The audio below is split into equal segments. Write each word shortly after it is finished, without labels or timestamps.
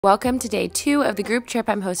Welcome to day 2 of the group trip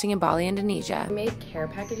I'm hosting in Bali, Indonesia. We made care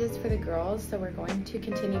packages for the girls, so we're going to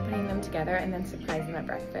continue putting them together and then surprise them at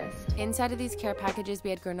breakfast. Inside of these care packages, we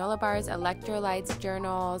had granola bars, electrolytes,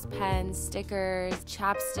 journals, pens, stickers,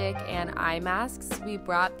 chapstick, and eye masks. We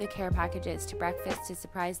brought the care packages to breakfast to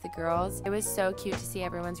surprise the girls. It was so cute to see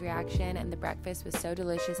everyone's reaction, and the breakfast was so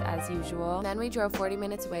delicious as usual. Then we drove 40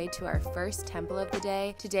 minutes away to our first temple of the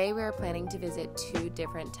day. Today we are planning to visit 2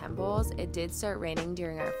 different temples. It did start raining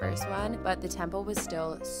during our first one, but the temple was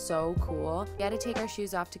still so cool. We had to take our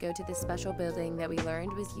shoes off to go to this special building that we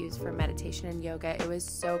learned was used for meditation and yoga. It was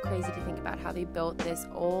so crazy to think about how they built this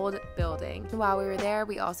old building. And while we were there,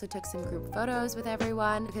 we also took some group photos with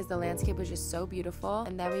everyone because the landscape was just so beautiful.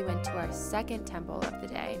 And then we went to our second temple of the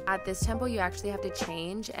day. At this temple, you actually have to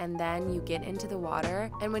change and then you get into the water.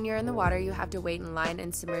 And when you're in the water, you have to wait in line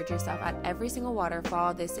and submerge yourself at every single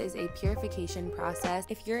waterfall. This is a purification process.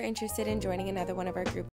 If you're interested in joining another one of our group